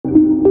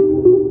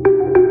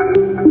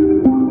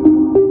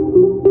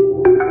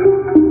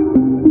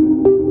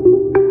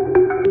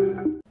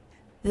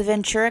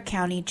Ventura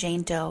County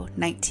Jane Doe,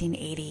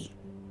 1980.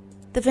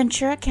 The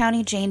Ventura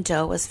County Jane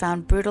Doe was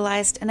found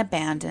brutalized and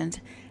abandoned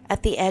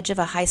at the edge of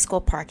a high school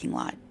parking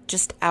lot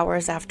just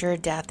hours after her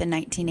death in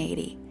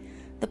 1980.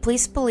 The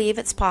police believe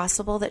it's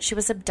possible that she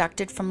was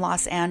abducted from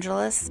Los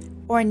Angeles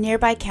or a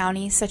nearby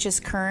county such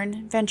as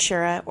Kern,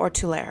 Ventura, or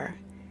Tulare.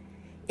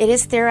 It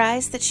is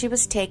theorized that she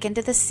was taken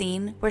to the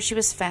scene where she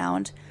was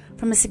found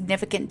from a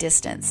significant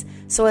distance,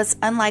 so it's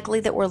unlikely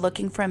that we're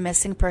looking for a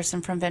missing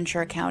person from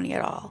Ventura County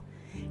at all.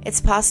 It's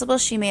possible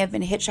she may have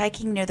been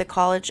hitchhiking near the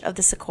College of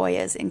the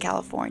Sequoias in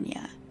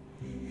California.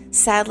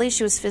 Sadly,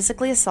 she was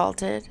physically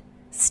assaulted,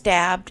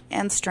 stabbed,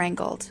 and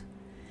strangled.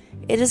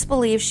 It is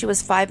believed she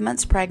was 5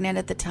 months pregnant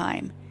at the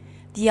time.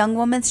 The young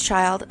woman's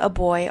child, a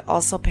boy,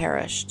 also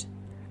perished.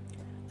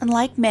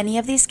 Unlike many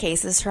of these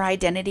cases, her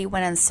identity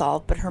went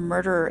unsolved, but her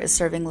murderer is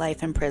serving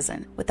life in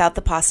prison without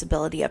the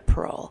possibility of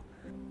parole.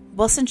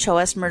 Wilson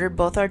Choas murdered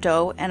both our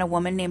Doe and a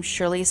woman named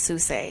Shirley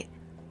Sousay.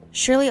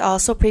 Shirley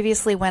also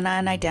previously went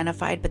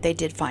unidentified, but they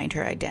did find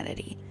her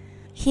identity.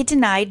 He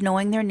denied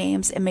knowing their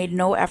names and made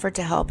no effort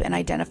to help in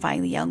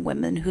identifying the young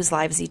women whose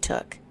lives he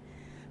took.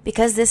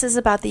 Because this is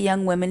about the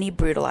young women he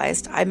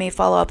brutalized, I may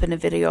follow up in a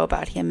video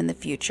about him in the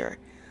future.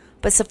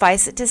 But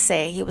suffice it to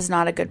say, he was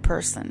not a good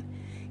person.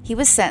 He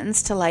was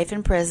sentenced to life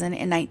in prison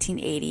in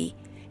 1980,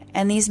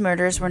 and these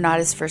murders were not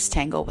his first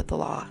tangle with the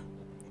law.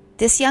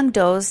 This young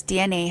Doe's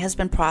DNA has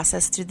been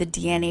processed through the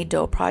DNA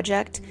Doe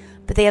Project,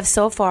 but they have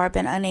so far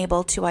been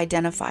unable to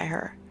identify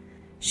her.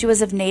 She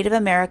was of Native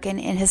American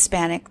and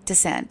Hispanic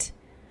descent.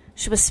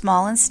 She was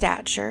small in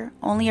stature,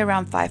 only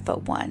around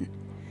 5'1".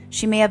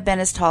 She may have been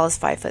as tall as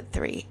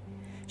 5'3".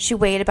 She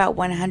weighed about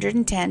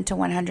 110 to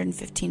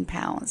 115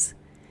 pounds.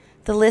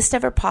 The list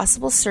of her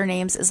possible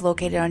surnames is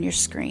located on your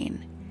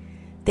screen.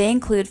 They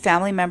include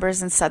family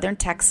members in southern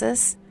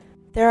Texas.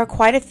 There are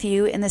quite a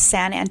few in the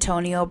San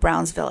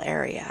Antonio-Brownsville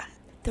area.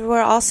 There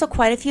were also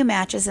quite a few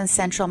matches in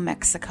central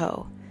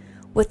Mexico,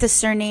 with the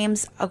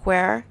surnames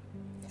Aguirre,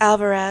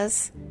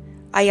 Alvarez,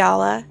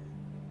 Ayala,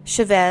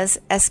 Chavez,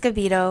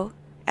 Escobedo,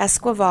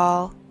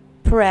 Esquivel,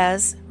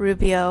 Perez,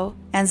 Rubio,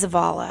 and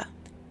Zavala.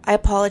 I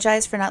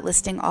apologize for not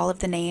listing all of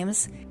the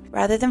names.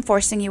 Rather than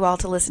forcing you all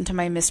to listen to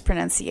my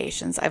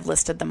mispronunciations, I've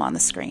listed them on the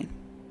screen.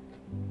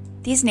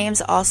 These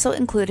names also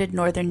included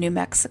northern New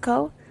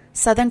Mexico,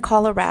 southern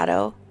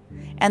Colorado,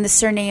 and the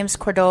surnames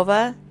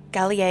Cordova,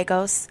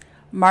 Gallegos,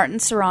 Martin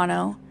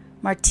Serrano,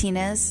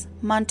 Martinez,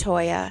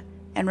 Montoya,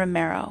 and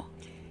Romero.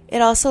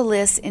 It also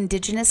lists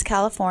indigenous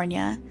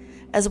California,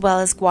 as well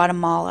as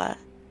Guatemala.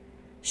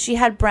 She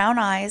had brown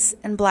eyes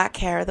and black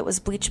hair that was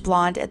bleach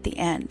blonde at the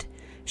end.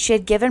 She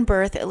had given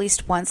birth at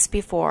least once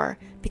before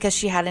because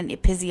she had an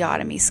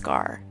episiotomy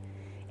scar.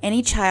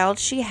 Any child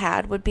she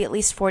had would be at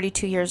least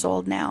 42 years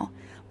old now,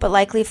 but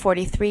likely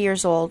 43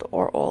 years old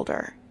or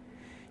older.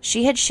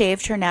 She had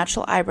shaved her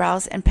natural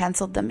eyebrows and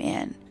penciled them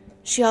in.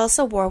 She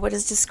also wore what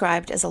is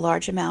described as a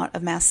large amount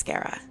of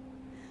mascara.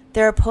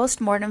 There are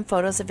post-mortem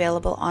photos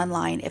available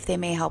online if they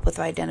may help with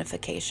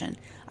identification.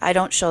 I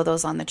don't show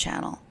those on the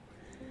channel.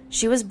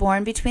 She was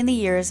born between the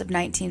years of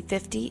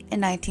 1950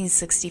 and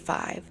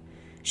 1965.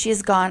 She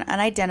has gone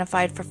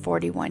unidentified for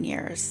 41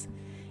 years.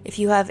 If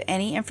you have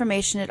any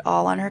information at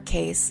all on her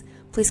case,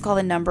 please call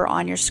the number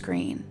on your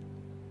screen.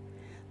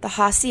 The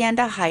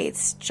Hacienda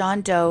Heights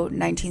John Doe,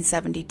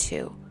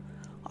 1972,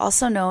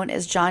 also known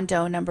as John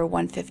Doe number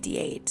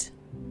 158.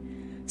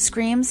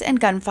 Screams and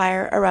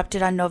gunfire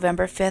erupted on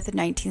November 5,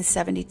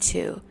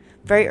 1972,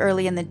 very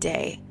early in the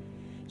day,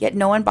 yet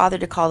no one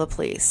bothered to call the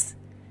police.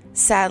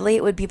 Sadly,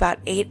 it would be about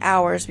 8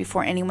 hours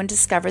before anyone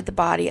discovered the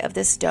body of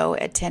this Doe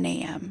at 10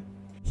 a.m.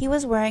 He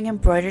was wearing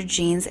embroidered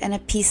jeans and a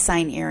peace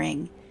sign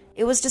earring.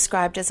 It was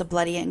described as a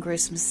bloody and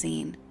gruesome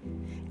scene.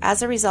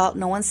 As a result,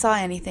 no one saw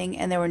anything,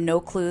 and there were no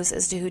clues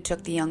as to who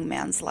took the young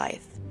man's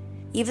life.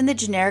 Even the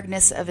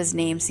genericness of his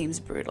name seems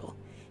brutal.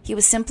 He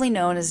was simply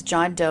known as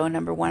John Doe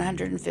number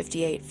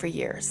 158 for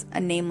years, a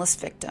nameless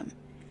victim.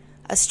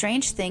 A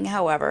strange thing,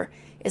 however,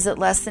 is that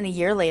less than a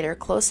year later,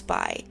 close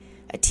by,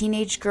 a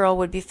teenage girl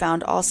would be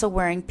found also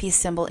wearing peace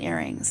symbol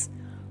earrings.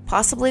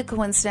 Possibly a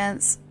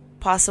coincidence,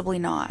 possibly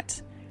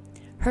not.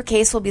 Her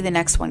case will be the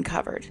next one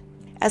covered.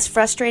 As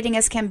frustrating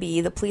as can be,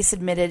 the police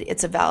admitted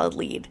it's a valid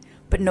lead,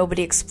 but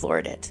nobody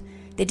explored it.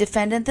 They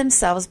defended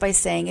themselves by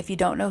saying if you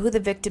don't know who the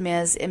victim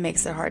is, it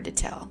makes it hard to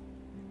tell.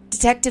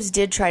 Detectives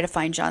did try to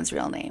find John's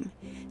real name.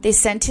 They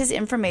sent his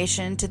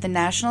information to the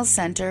National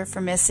Center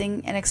for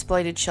Missing and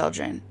Exploited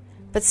Children,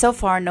 but so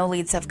far no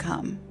leads have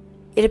come.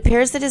 It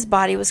appears that his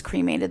body was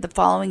cremated the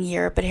following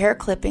year, but hair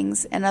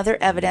clippings and other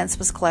evidence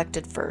was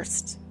collected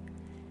first.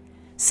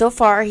 So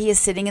far, he is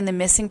sitting in the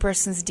missing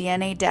person's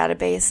DNA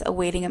database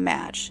awaiting a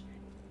match.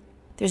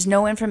 There's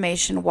no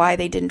information why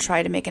they didn't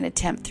try to make an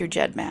attempt through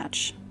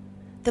GEDmatch.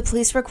 The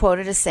police were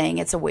quoted as saying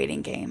it's a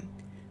waiting game.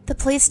 The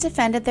police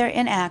defended their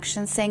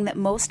inaction, saying that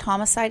most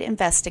homicide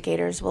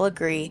investigators will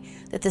agree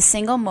that the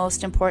single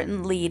most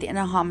important lead in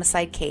a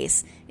homicide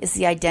case is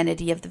the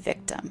identity of the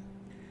victim.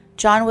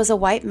 John was a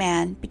white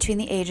man between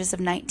the ages of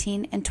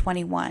 19 and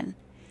 21.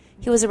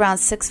 He was around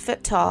 6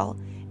 foot tall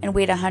and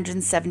weighed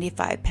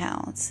 175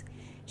 pounds.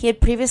 He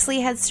had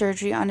previously had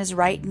surgery on his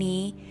right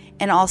knee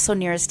and also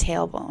near his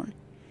tailbone.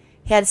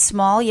 He had a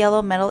small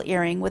yellow metal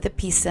earring with a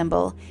peace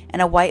symbol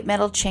and a white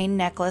metal chain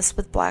necklace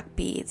with black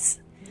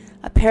beads.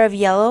 A pair of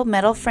yellow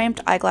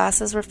metal-framed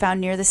eyeglasses were found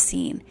near the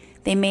scene.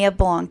 They may have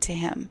belonged to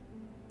him.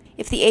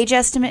 If the age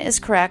estimate is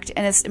correct,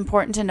 and it's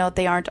important to note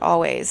they aren't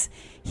always,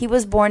 he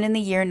was born in the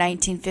year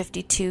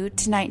 1952 to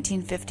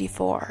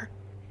 1954.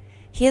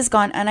 He has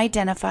gone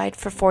unidentified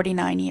for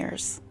 49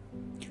 years.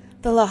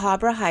 The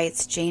Habra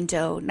Heights Jane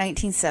Doe,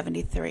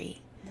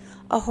 1973.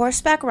 A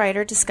horseback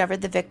rider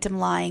discovered the victim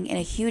lying in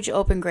a huge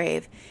open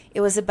grave.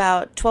 It was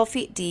about 12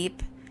 feet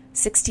deep,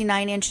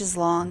 69 inches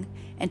long,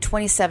 and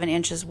 27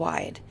 inches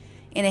wide,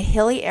 in a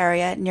hilly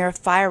area near a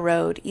fire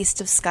road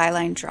east of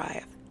Skyline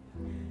Drive.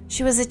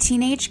 She was a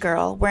teenage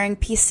girl wearing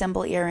peace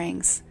symbol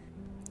earrings.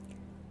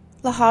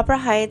 La Habra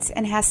Heights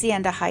and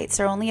Hacienda Heights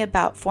are only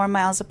about 4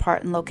 miles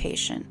apart in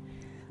location.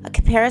 A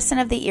comparison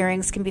of the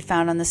earrings can be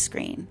found on the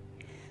screen.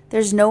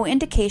 There's no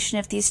indication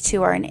if these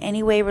two are in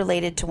any way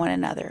related to one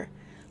another.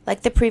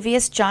 Like the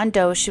previous John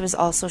Doe, she was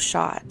also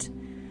shot.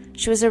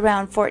 She was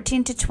around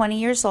 14 to 20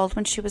 years old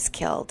when she was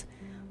killed,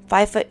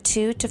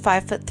 5'2" to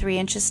 5'3"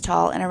 inches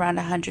tall and around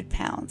 100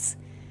 pounds.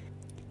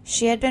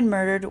 She had been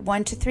murdered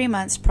 1 to 3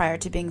 months prior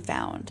to being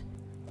found.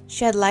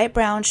 She had light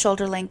brown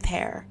shoulder-length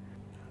hair.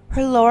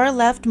 Her lower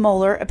left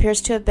molar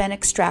appears to have been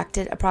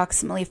extracted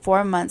approximately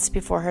 4 months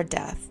before her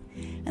death,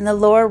 and the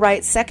lower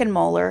right second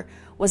molar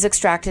was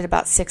extracted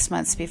about 6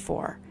 months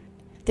before.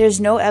 There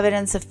is no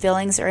evidence of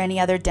fillings or any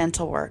other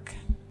dental work.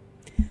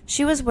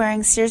 She was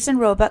wearing Sears &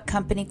 Roebuck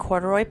Company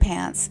corduroy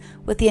pants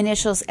with the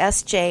initials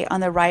SJ on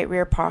the right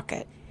rear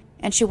pocket,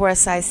 and she wore a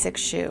size 6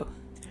 shoe.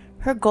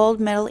 Her gold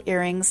metal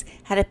earrings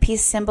had a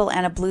peace symbol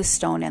and a blue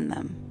stone in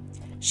them.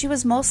 She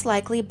was most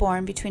likely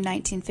born between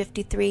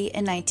 1953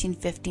 and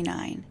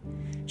 1959.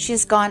 She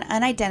has gone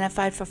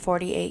unidentified for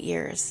 48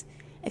 years.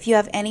 If you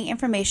have any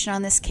information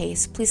on this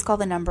case, please call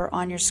the number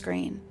on your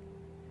screen.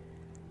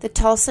 The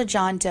Tulsa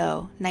John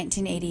Doe,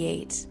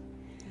 1988.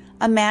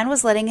 A man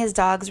was letting his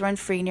dogs run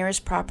free near his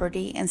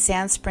property in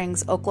Sand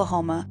Springs,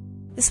 Oklahoma.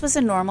 This was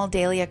a normal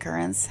daily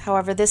occurrence.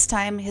 However, this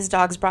time his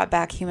dogs brought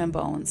back human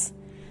bones.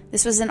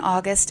 This was in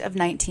August of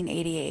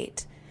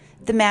 1988.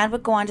 The man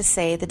would go on to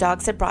say the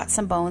dogs had brought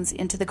some bones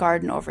into the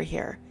garden over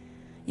here.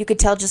 You could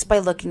tell just by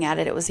looking at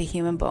it, it was a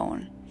human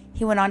bone.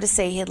 He went on to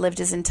say he had lived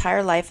his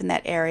entire life in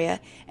that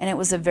area, and it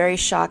was a very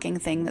shocking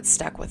thing that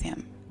stuck with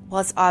him.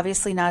 While it's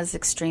obviously not as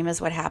extreme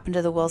as what happened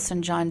to the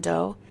Wilson John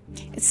Doe,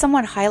 it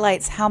somewhat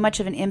highlights how much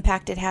of an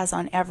impact it has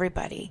on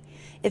everybody.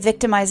 It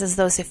victimizes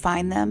those who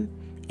find them,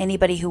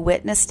 anybody who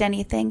witnessed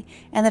anything,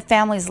 and the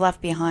families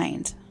left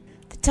behind.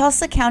 The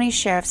Tulsa County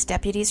Sheriff's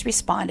deputies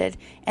responded,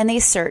 and they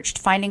searched,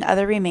 finding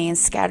other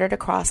remains scattered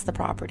across the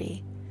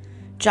property.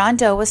 John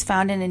Doe was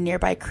found in a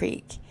nearby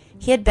creek.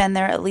 He had been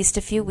there at least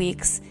a few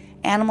weeks.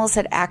 Animals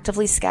had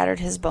actively scattered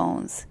his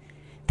bones.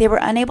 They were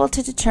unable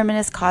to determine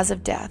his cause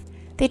of death.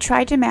 They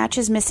tried to match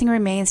his missing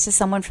remains to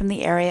someone from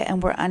the area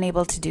and were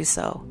unable to do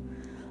so.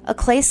 A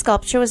clay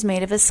sculpture was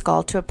made of his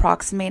skull to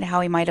approximate how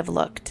he might have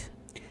looked.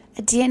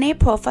 A DNA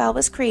profile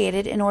was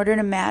created in order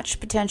to match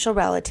potential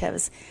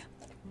relatives,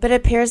 but it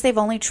appears they've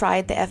only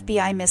tried the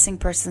FBI missing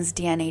persons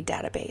DNA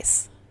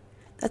database.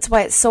 That's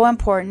why it's so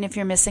important if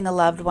you're missing a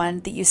loved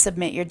one that you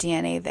submit your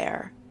DNA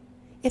there.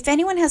 If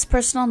anyone has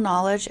personal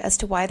knowledge as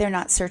to why they're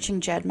not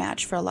searching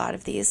GEDmatch for a lot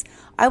of these,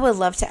 I would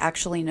love to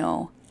actually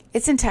know.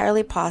 It's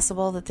entirely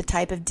possible that the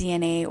type of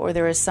DNA or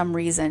there is some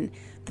reason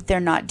that they're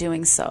not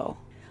doing so.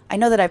 I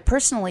know that I've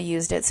personally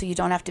used it, so you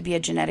don't have to be a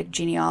genetic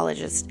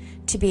genealogist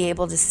to be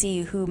able to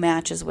see who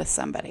matches with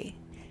somebody.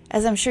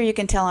 As I'm sure you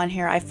can tell on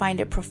here, I find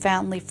it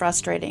profoundly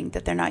frustrating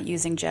that they're not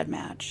using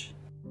GEDmatch.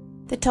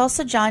 The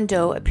Tulsa John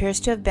Doe appears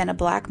to have been a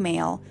black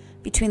male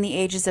between the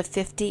ages of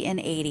 50 and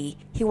 80.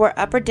 He wore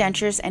upper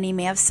dentures and he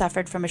may have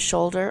suffered from a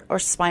shoulder or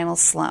spinal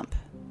slump.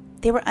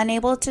 They were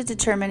unable to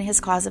determine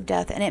his cause of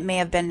death, and it may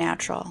have been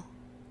natural.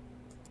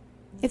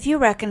 If you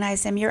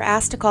recognize him, you're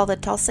asked to call the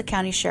Tulsa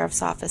County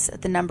Sheriff's Office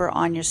at the number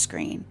on your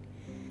screen.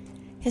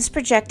 His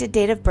projected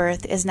date of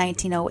birth is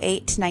 1908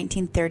 to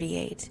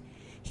 1938.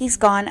 He's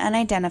gone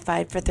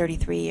unidentified for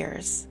 33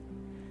 years.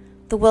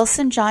 The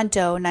Wilson John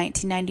Doe,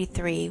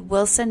 1993,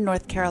 Wilson,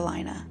 North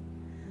Carolina.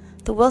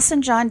 The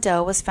Wilson John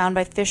Doe was found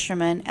by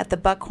fishermen at the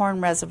Buckhorn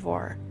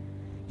Reservoir.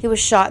 He was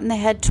shot in the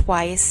head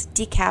twice,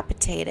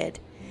 decapitated,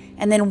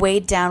 and then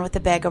weighed down with a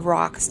bag of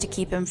rocks to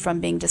keep him from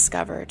being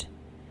discovered.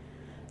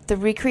 The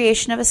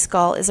recreation of his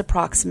skull is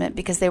approximate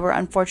because they were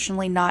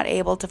unfortunately not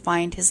able to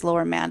find his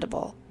lower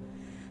mandible,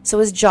 so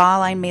his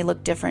jawline may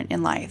look different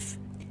in life.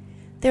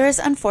 There is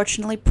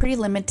unfortunately pretty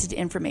limited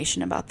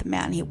information about the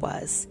man he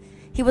was.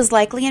 He was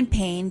likely in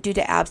pain due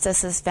to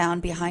abscesses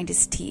found behind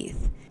his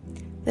teeth.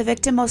 The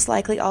victim most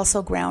likely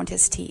also ground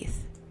his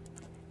teeth.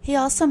 He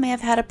also may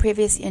have had a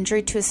previous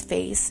injury to his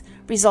face,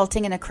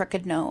 resulting in a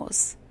crooked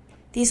nose.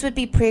 These would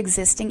be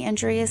pre-existing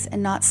injuries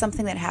and not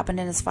something that happened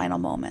in his final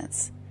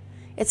moments.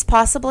 It's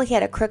possible he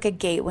had a crooked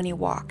gait when he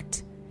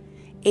walked.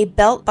 A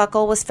belt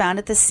buckle was found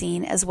at the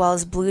scene, as well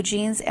as blue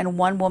jeans and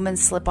one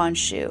woman's slip-on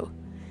shoe.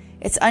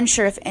 It's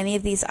unsure if any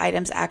of these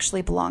items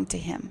actually belonged to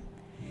him.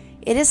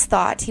 It is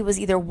thought he was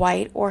either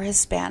white or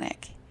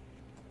Hispanic.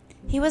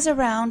 He was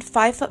around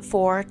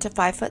 5'4" to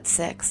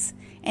 5'6",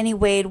 and he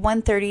weighed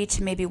 130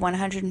 to maybe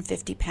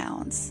 150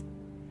 pounds.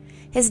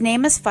 His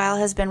name as file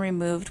has been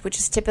removed, which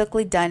is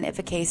typically done if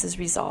a case is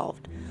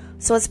resolved,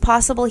 so it's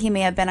possible he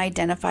may have been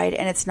identified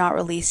and it's not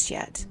released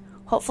yet.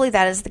 Hopefully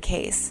that is the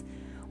case.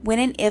 When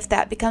and if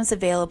that becomes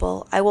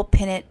available, I will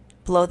pin it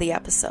below the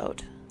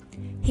episode.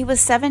 He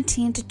was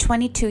 17 to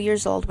 22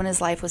 years old when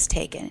his life was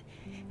taken.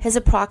 His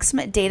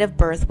approximate date of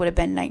birth would have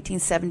been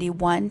 1971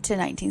 to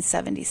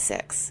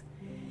 1976.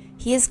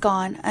 He is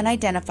gone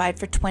unidentified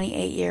for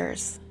 28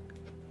 years.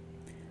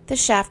 The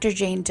Shafter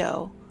Jane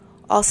Doe,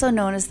 also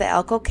known as the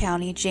Elko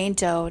County Jane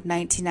Doe,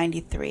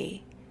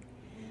 1993.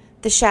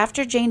 The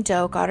Shafter Jane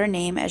Doe got her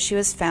name as she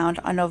was found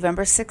on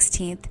November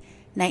 16,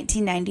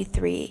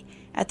 1993,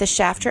 at the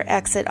Shafter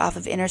exit off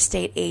of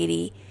Interstate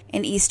 80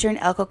 in eastern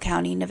Elko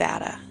County,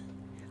 Nevada.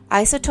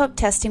 Isotope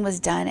testing was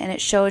done and it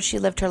showed she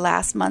lived her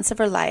last months of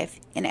her life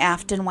in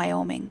Afton,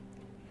 Wyoming.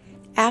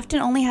 Afton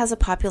only has a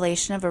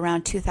population of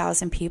around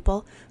 2,000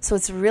 people, so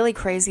it's really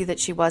crazy that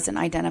she wasn't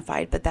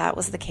identified, but that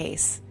was the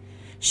case.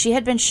 She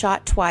had been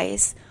shot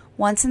twice,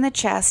 once in the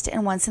chest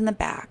and once in the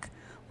back,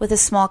 with a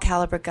small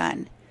caliber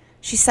gun.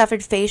 She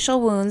suffered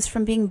facial wounds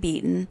from being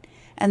beaten,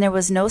 and there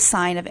was no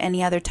sign of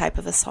any other type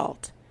of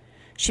assault.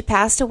 She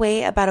passed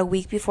away about a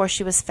week before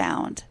she was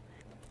found.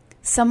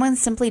 Someone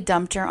simply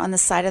dumped her on the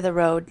side of the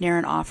road near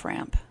an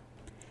off-ramp.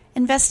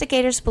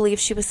 Investigators believe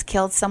she was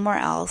killed somewhere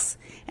else,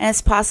 and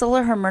it's possible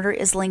her murder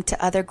is linked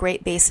to other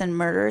Great Basin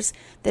murders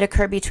that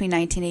occurred between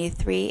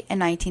 1983 and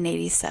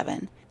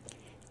 1987.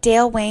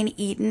 Dale Wayne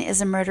Eaton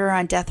is a murderer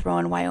on death row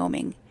in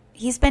Wyoming.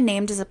 He's been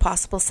named as a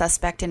possible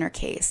suspect in her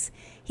case.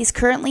 He's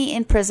currently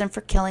in prison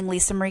for killing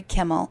Lisa Marie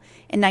Kimmel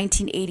in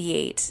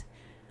 1988,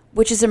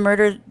 which is a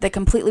murder that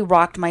completely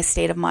rocked my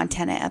state of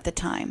Montana at the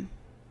time.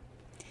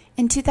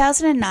 In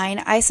 2009,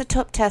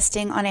 isotope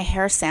testing on a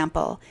hair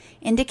sample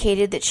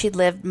indicated that she'd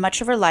lived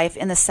much of her life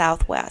in the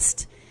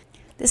Southwest.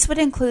 This would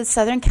include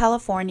Southern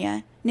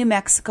California, New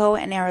Mexico,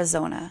 and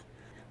Arizona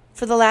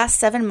for the last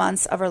 7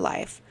 months of her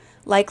life.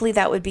 Likely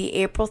that would be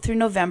April through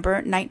November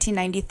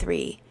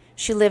 1993.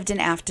 She lived in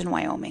Afton,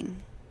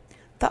 Wyoming.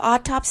 The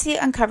autopsy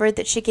uncovered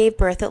that she gave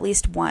birth at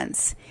least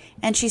once,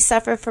 and she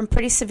suffered from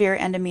pretty severe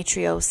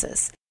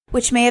endometriosis,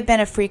 which may have been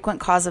a frequent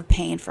cause of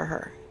pain for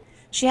her.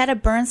 She had a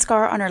burn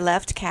scar on her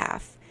left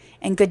calf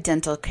and good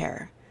dental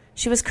care.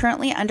 She was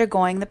currently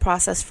undergoing the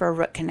process for a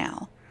root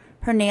canal.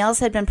 Her nails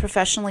had been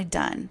professionally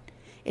done.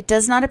 It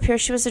does not appear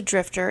she was a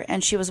drifter,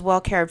 and she was well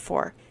cared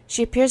for.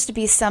 She appears to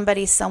be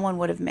somebody someone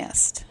would have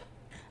missed.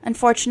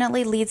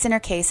 Unfortunately, leads in her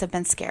case have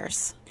been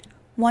scarce.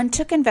 One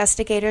took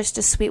investigators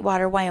to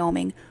Sweetwater,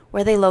 Wyoming,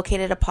 where they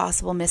located a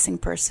possible missing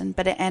person,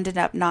 but it ended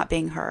up not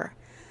being her.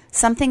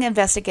 Something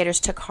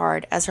investigators took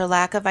hard, as her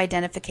lack of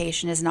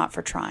identification is not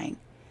for trying.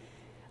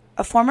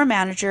 A former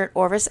manager at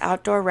Orvis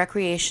Outdoor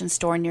Recreation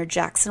Store near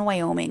Jackson,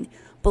 Wyoming,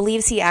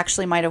 believes he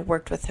actually might have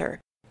worked with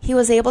her. He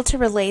was able to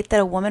relate that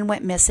a woman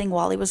went missing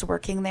while he was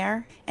working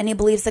there, and he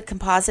believes the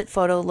composite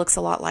photo looks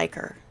a lot like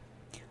her.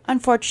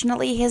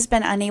 Unfortunately, he has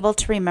been unable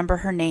to remember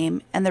her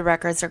name, and the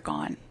records are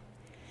gone.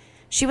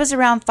 She was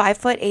around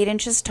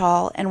 5'8"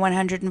 tall and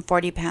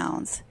 140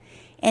 pounds.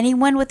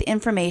 Anyone with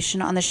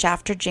information on the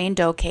Shafter Jane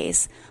Doe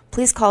case,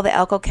 please call the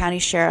Elko County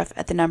Sheriff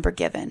at the number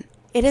given.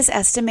 It is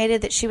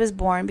estimated that she was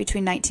born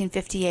between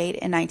 1958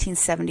 and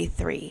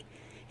 1973.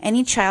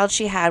 Any child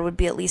she had would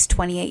be at least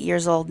 28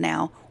 years old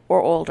now,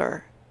 or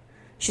older.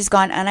 She's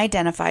gone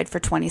unidentified for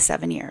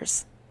 27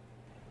 years.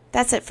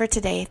 That's it for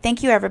today.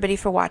 Thank you everybody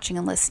for watching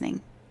and listening.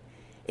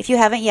 If you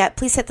haven't yet,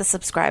 please hit the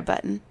subscribe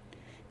button.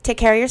 Take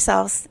care of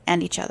yourselves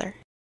and each other.